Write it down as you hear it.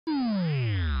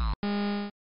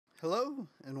Hello,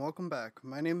 and welcome back.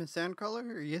 My name is Sandcrawler,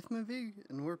 or Ythmevge,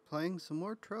 and we're playing some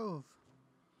more Trove.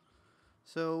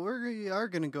 So we are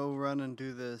going to go run and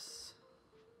do this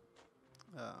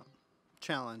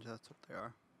challenge, that's what they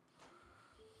are.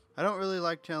 I don't really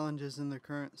like challenges in their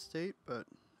current state, but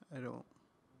I don't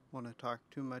want to talk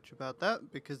too much about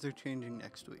that because they're changing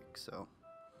next week, so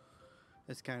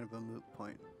it's kind of a moot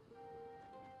point.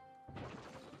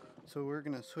 So we're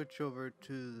going to switch over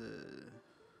to the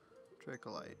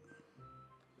Dracolite.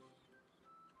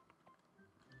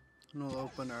 And we'll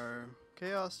open our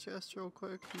Chaos chest real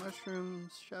quick.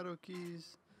 Mushrooms, Shadow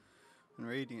Keys, and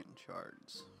Radiant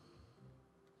Shards.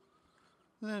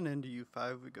 And then into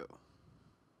U5 we go.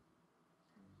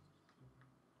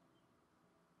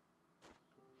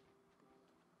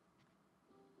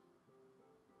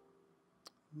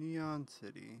 Neon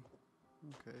City.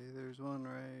 Okay, there's one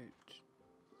right.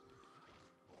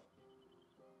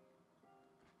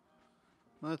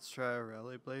 Let's try a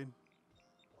Rally Blade.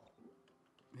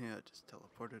 Yeah, it just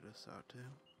teleported us out too.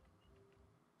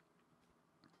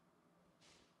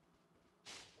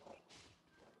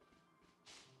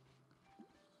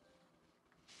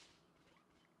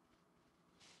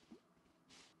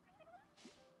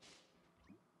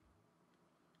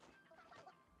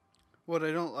 What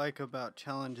I don't like about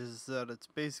challenges is that it's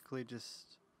basically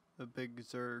just a big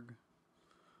zerg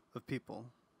of people.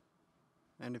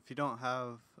 And if you don't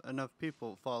have enough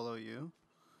people follow you,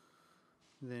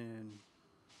 then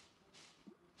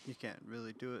you can't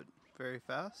really do it very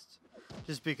fast,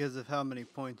 just because of how many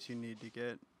points you need to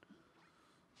get.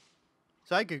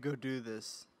 So I could go do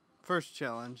this first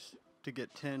challenge to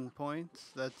get 10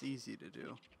 points. That's easy to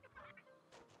do.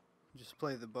 Just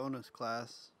play the bonus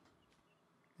class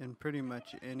in pretty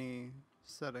much any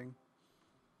setting.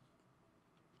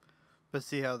 But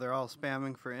see how they're all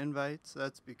spamming for invites?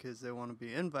 That's because they want to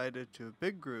be invited to a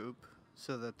big group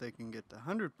so that they can get the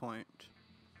 100 point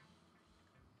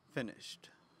finished.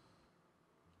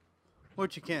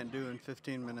 Which you can't do in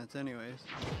 15 minutes anyways.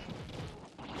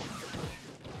 I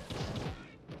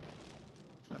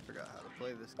forgot how to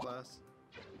play this class.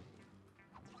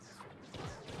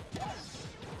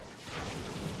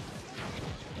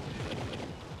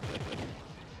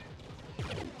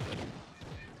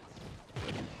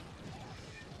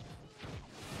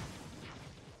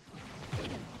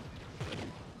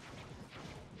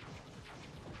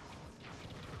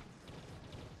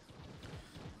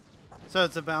 So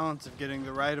it's a balance of getting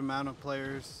the right amount of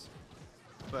players,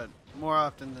 but more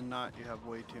often than not you have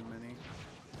way too many.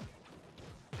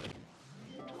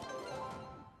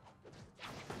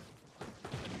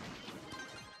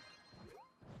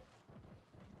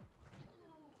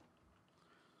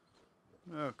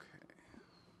 Okay,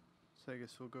 so I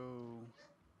guess we'll go,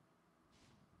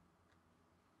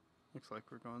 looks like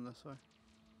we're going this way.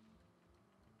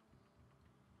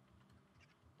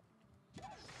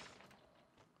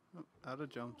 Oh, out of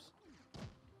jumps.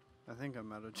 I think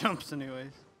I'm out of jumps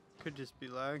anyways. Could just be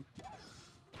lag.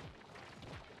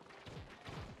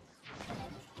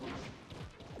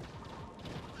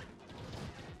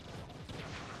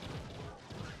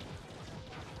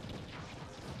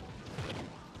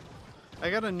 I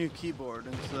got a new keyboard,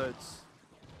 and so it's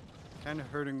kind of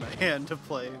hurting my hand to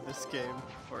play this game,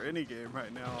 or any game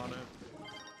right now on it.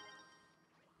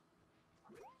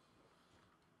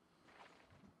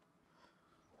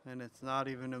 And it's not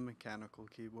even a mechanical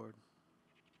keyboard.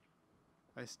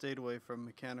 I stayed away from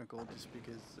mechanical just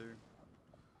because they're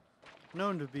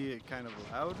known to be kind of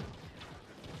loud.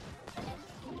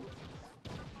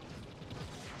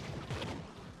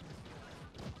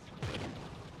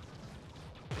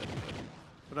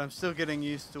 But I'm still getting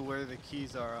used to where the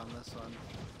keys are on this one.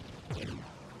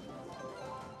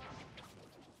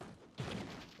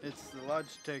 It's the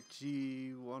Logitech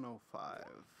G105.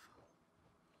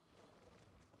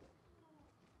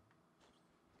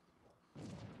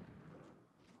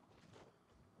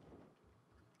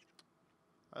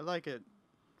 I like it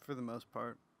for the most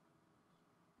part.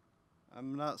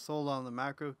 I'm not sold on the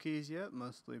macro keys yet,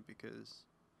 mostly because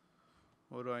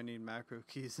what do I need macro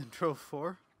keys in Trove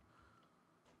for?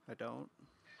 I don't.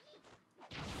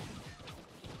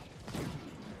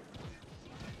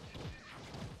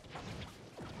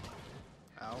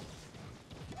 Ow.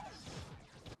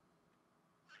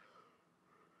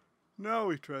 Now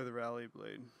we try the Rally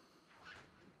Blade.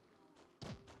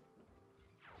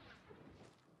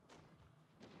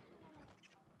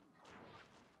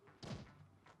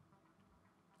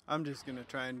 I'm just gonna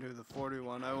try and do the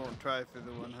 41. I won't try for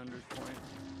the 100 point.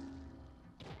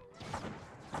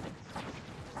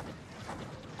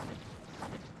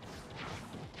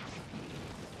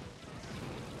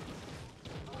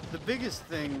 The biggest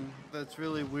thing that's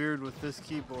really weird with this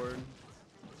keyboard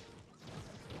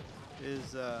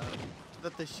is that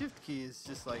the shift key is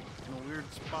just like in a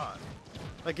weird spot.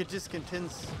 Like it just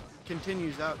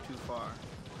continues out too far.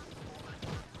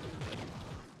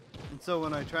 And so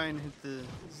when I try and hit the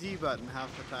Z button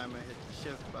half the time, I hit the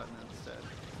shift button instead.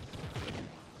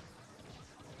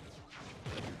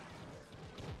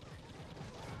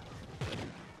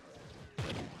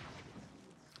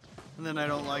 And then I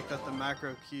don't like that the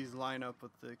macro keys line up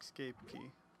with the escape key.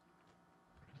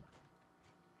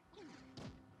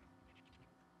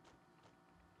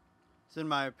 So in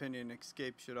my opinion,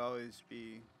 escape should always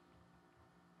be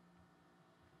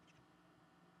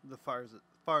the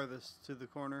farthest to the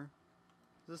corner.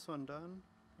 Is this one done?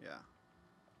 Yeah.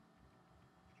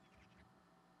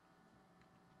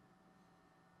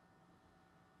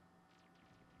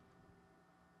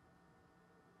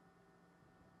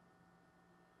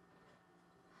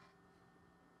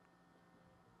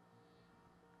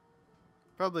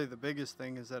 Probably the biggest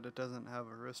thing is that it doesn't have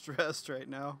a wrist rest right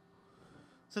now.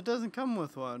 So it doesn't come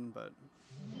with one, but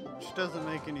which doesn't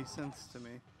make any sense to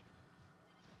me.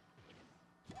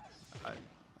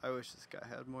 I wish this guy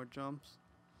had more jumps.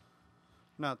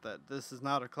 Not that this is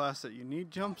not a class that you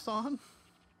need jumps on.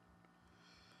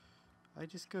 I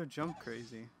just go jump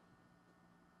crazy.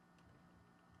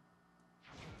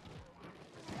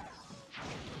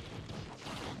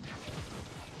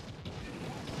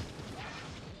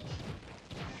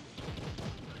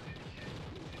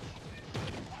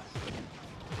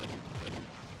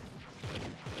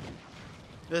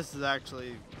 This is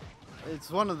actually, it's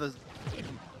one of the,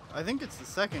 I think it's the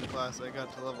second class I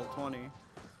got to level 20,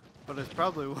 but it's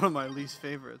probably one of my least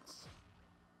favorites.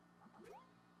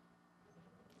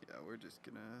 Yeah, we're just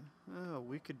gonna, oh,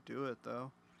 we could do it though.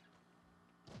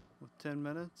 With 10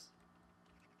 minutes,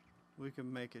 we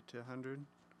can make it to 100.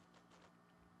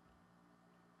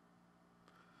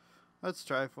 Let's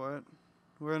try for it.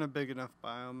 We're in a big enough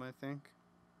biome, I think.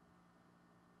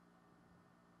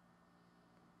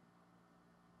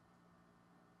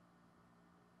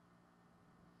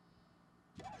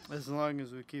 As long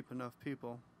as we keep enough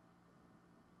people.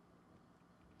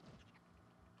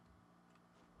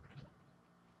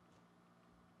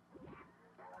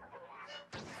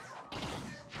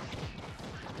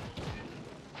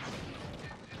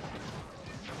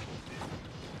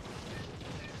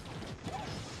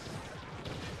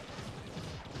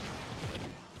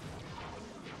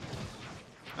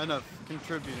 Enough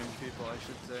contributing people, I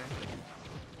should say.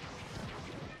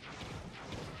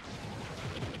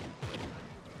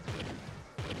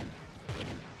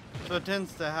 So what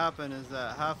tends to happen is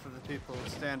that half of the people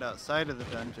stand outside of the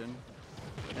dungeon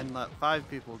and let 5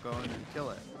 people go in and kill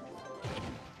it.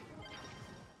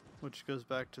 Which goes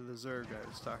back to the Zerg I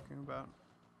was talking about.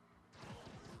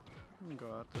 I'm gonna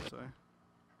go out this way.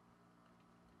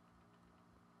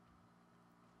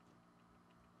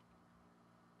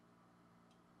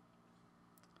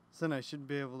 So then I should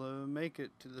be able to make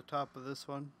it to the top of this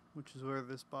one, which is where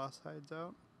this boss hides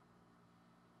out.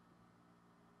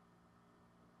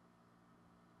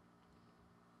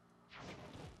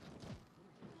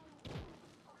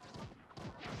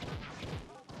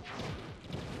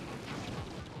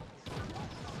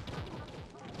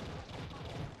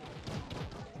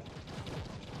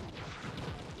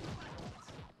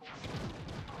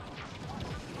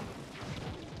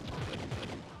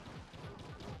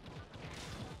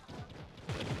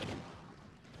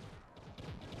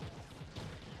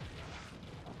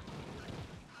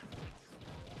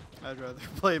 I'd rather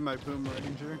play my Boom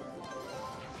Ranger.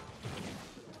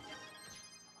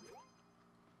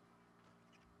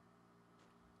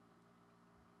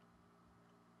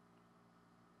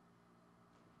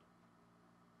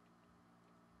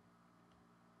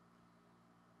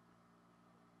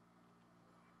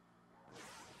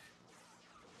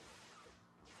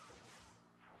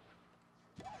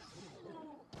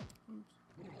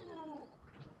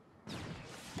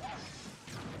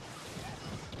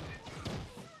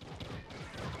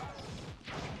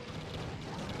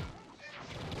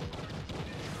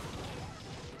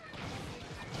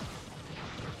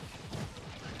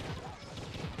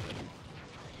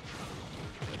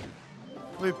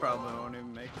 We probably won't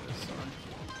even make this one.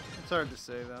 It's hard to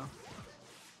say though.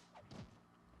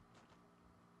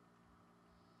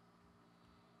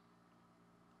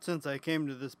 Since I came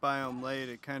to this biome late,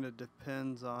 it kind of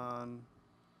depends on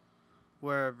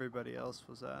where everybody else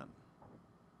was at.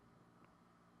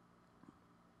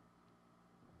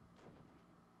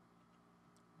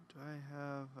 Do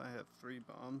I have 3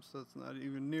 bombs, so that's not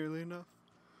even nearly enough.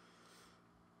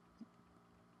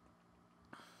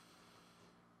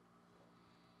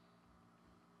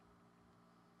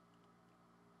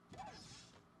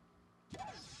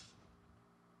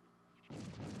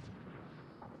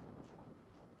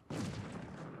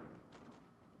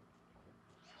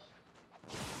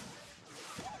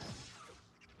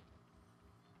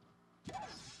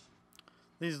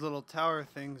 These little tower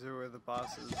things are where the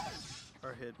bosses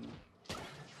are hidden.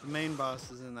 The main boss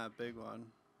is in that big one.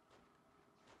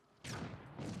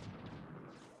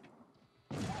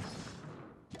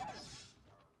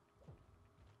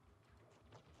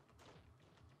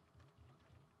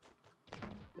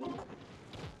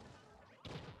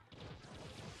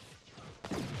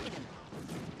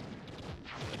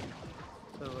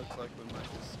 So it looks like we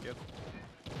might just skip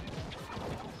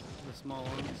the small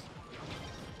ones.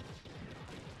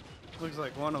 Looks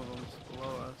like one of them's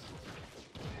below us.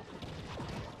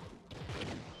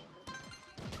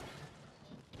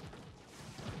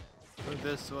 Or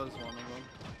this was one of them.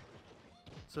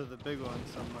 So the big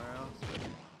one's somewhere else.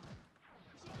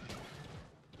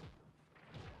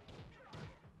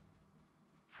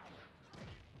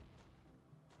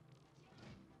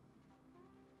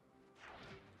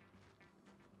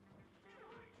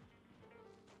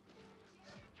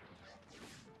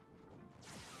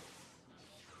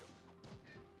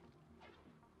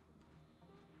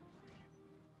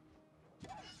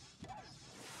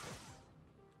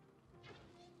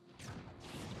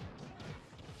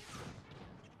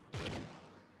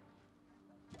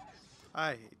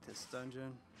 I hate this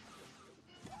dungeon.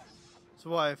 That's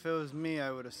why if it was me, I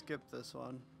would have skipped this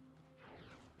one.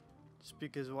 Just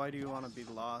because why do you want to be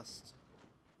lost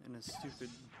in a stupid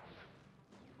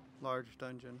large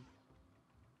dungeon?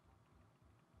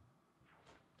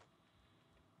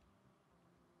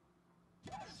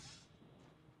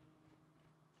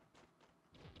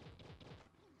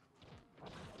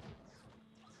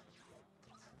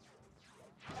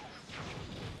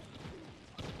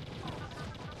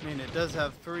 I mean, it does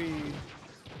have 3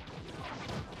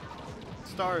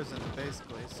 stars in it,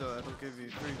 basically, so it'll give you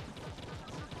 3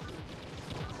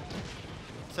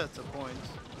 sets of points,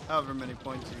 however many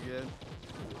points you get.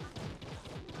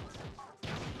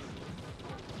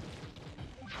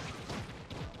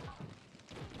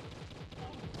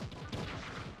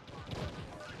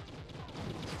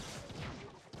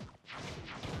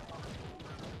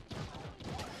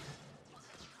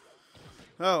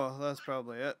 Oh, well, that's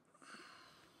probably it.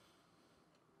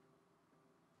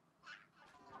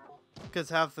 Because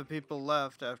half the people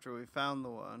left after we found the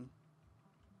one.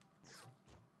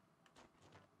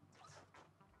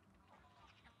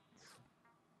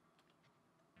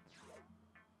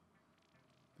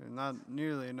 There's not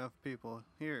nearly enough people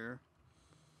here,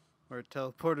 or it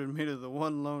teleported me to the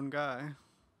one lone guy.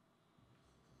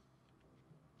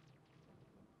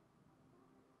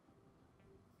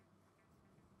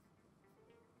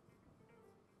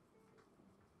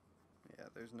 Yeah,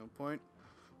 there's no point.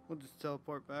 We'll just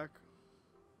teleport back.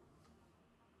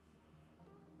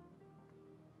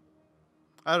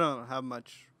 I don't have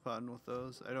much fun with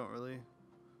those.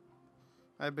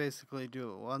 I basically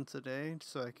do it once a day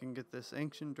so I can get this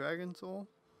ancient dragon soul.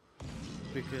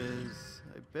 Because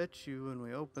I bet you when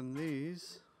we open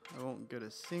these, I won't get a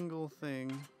single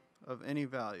thing of any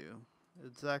value.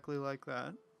 Exactly like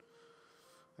that.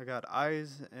 I got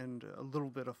eyes and a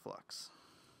little bit of flux.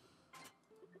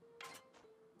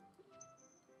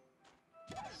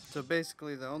 So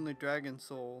basically the only dragon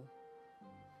soul,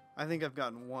 I think I've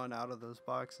gotten 1 out of those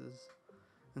boxes.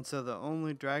 And so the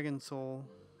only dragon soul,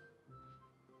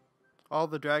 all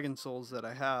the dragon souls that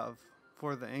I have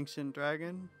for the ancient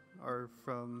dragon are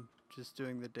from just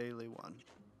doing the daily one.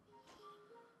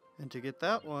 And to get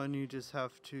that one, you just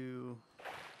have to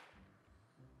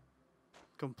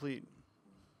complete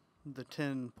the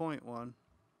 10-point one.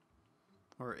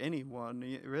 Or any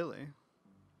one, really.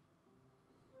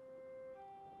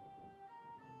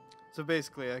 So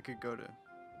basically I could go to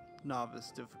novice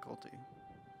difficulty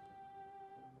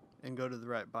and go to the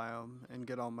right biome and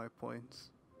get all my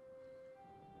points.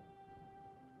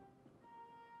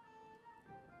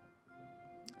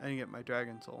 And get my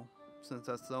dragon soul, since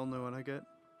that's the only one I get.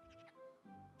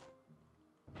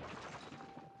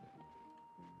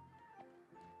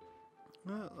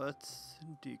 Well, let's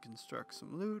deconstruct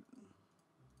some loot.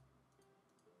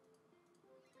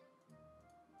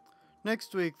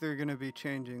 Next week they're going to be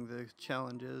changing the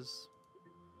challenges.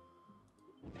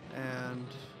 And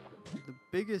the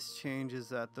biggest change is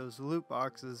that those loot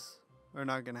boxes are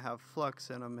not going to have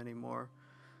flux in them anymore.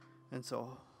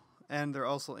 And they're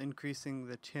also increasing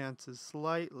the chances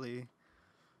slightly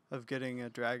of getting a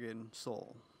dragon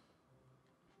soul.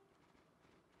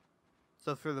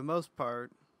 So for the most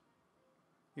part,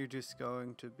 you're just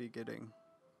going to be getting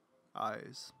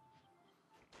eyes.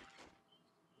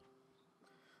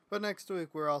 But next week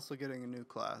we're also getting a new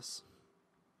class.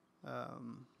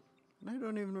 And I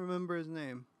don't even remember his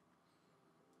name.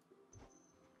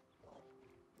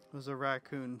 It was a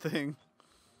raccoon thing.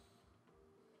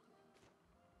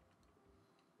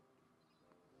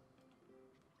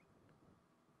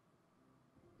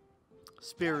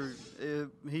 Spear,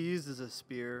 he uses a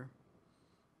spear,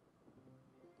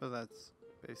 but that's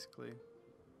basically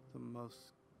the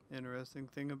most interesting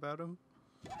thing about him.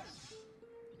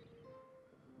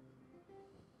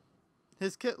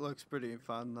 His kit looks pretty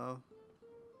fun though.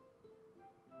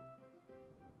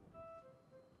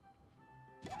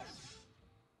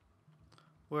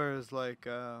 Whereas like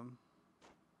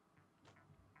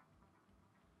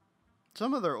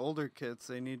some of their older kits,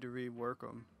 they need to rework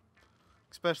them.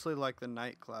 Especially like the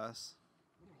knight class.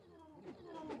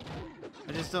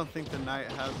 I just don't think the knight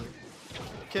has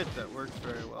a kit that works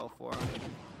very well for him.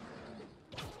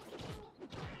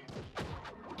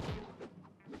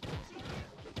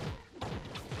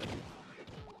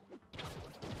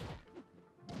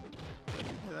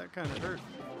 Yeah, that kind of hurt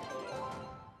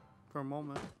for a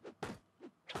moment.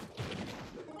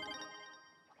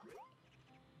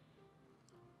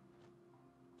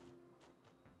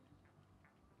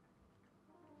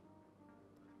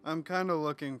 I'm kind of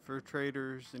looking for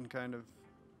traders and kind of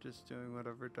just doing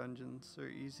whatever dungeons are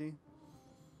easy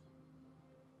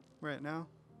right now.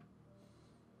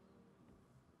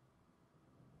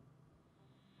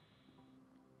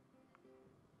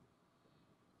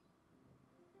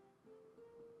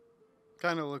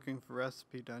 Kind of looking for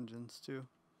recipe dungeons too.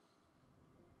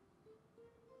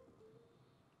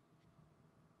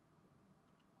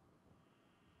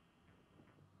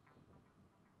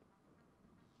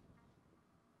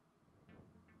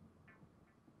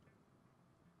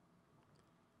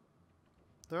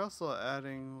 They're also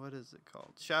adding, what is it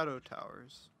called? Shadow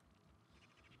towers.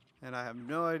 And I have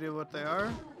no idea what they are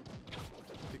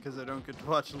because I don't get to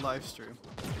watch a live stream.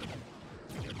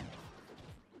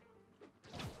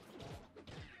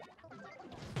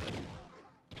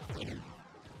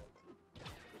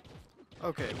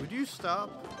 Okay, would you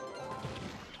stop?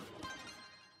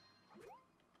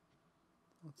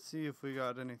 Let's see if we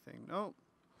got anything. Nope.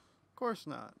 Of course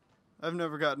not. I've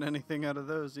never gotten anything out of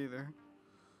those either.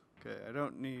 Okay, I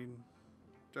don't need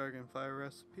dragonfly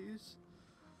recipes.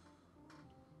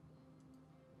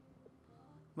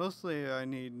 Mostly I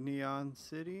need Neon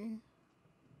City.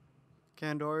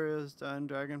 Candoria's done,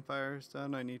 Dragonfire's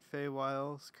done. I need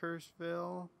Feywilds,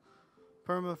 Curseville,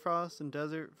 Permafrost and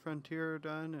Desert Frontier are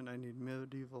done, and I need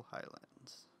Medieval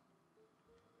Highlands.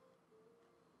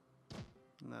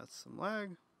 And that's some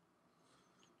lag.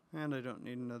 And I don't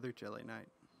need another Jelly Knight.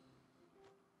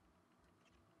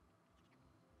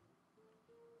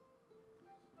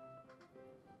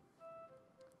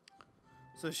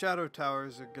 So Shadow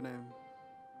Towers are gonna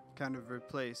kind of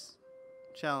replace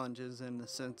challenges in the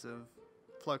sense of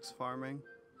flux farming.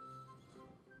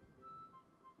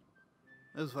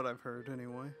 Is what I've heard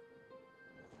anyway.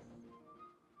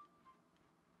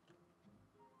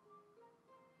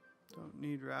 Don't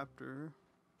need Raptor.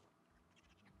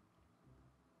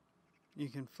 You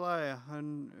can fly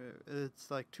 100, it's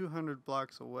like 200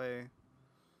 blocks away.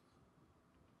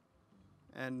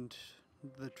 And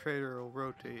the trader will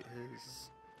rotate his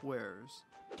wares.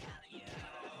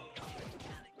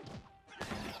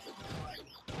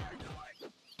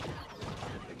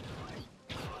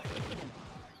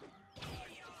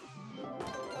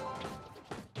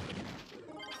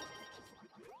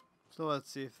 So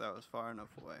let's see if that was far enough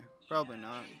away. Probably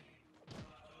not.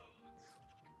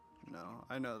 No,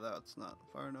 I know that's not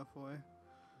far enough away.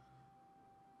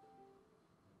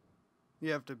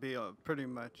 You have to be pretty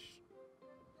much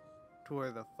to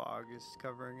where the fog is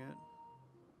covering it.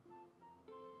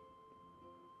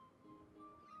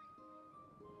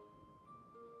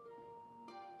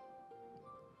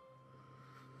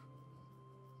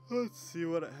 Let's see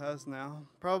what it has now.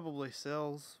 Probably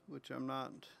cells, which I'm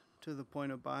not to the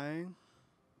point of buying.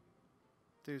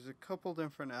 There's a couple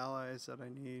different allies that I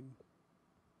need.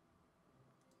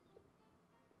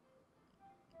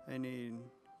 I need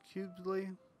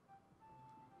Cubesley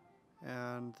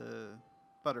and the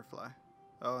butterfly.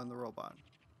 Oh, and the robot.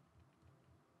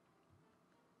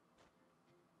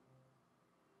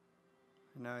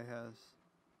 And now he has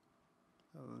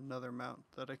another mount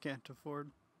that I can't afford.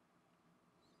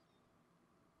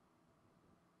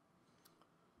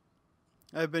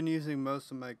 I've been using most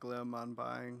of my glim on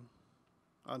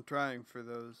trying for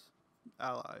those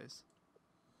allies.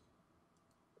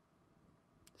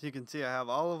 As you can see, I have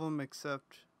all of them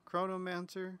except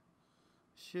Chronomancer,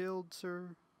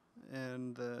 Shieldser,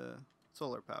 and the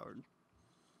solar powered.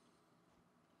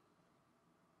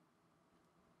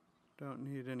 Don't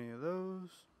need any of those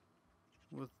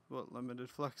with what limited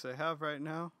flux I have right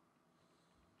now.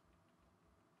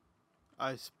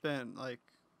 I spent like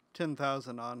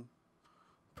 10,000 on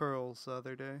pearls the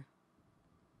other day.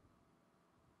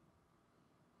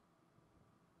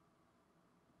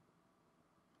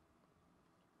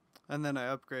 And then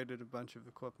I upgraded a bunch of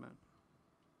equipment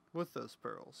with those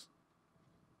pearls.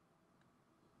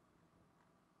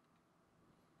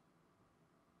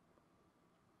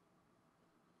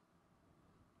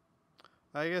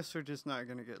 I guess we're just not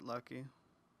going to get lucky.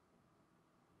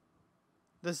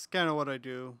 This is kind of what I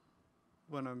do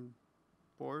when I'm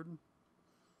bored.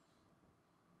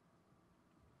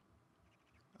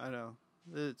 I know.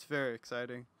 It's very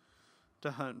exciting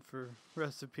to hunt for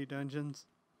recipe dungeons.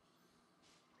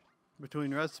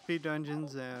 Between recipe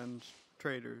dungeons and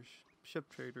traders, ship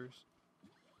traders.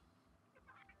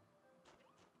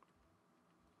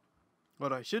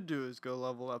 What I should do is go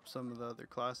level up some of the other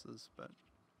classes, but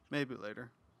maybe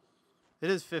later. It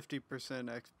is 50%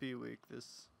 XP week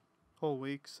this whole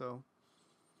week, so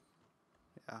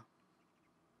yeah.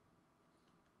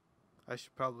 I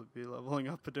should probably be leveling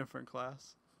up a different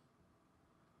class.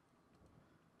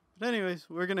 But anyways,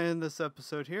 we're going to end this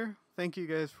episode here. Thank you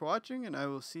guys for watching, and I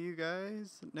will see you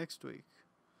guys next week.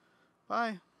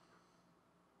 Bye.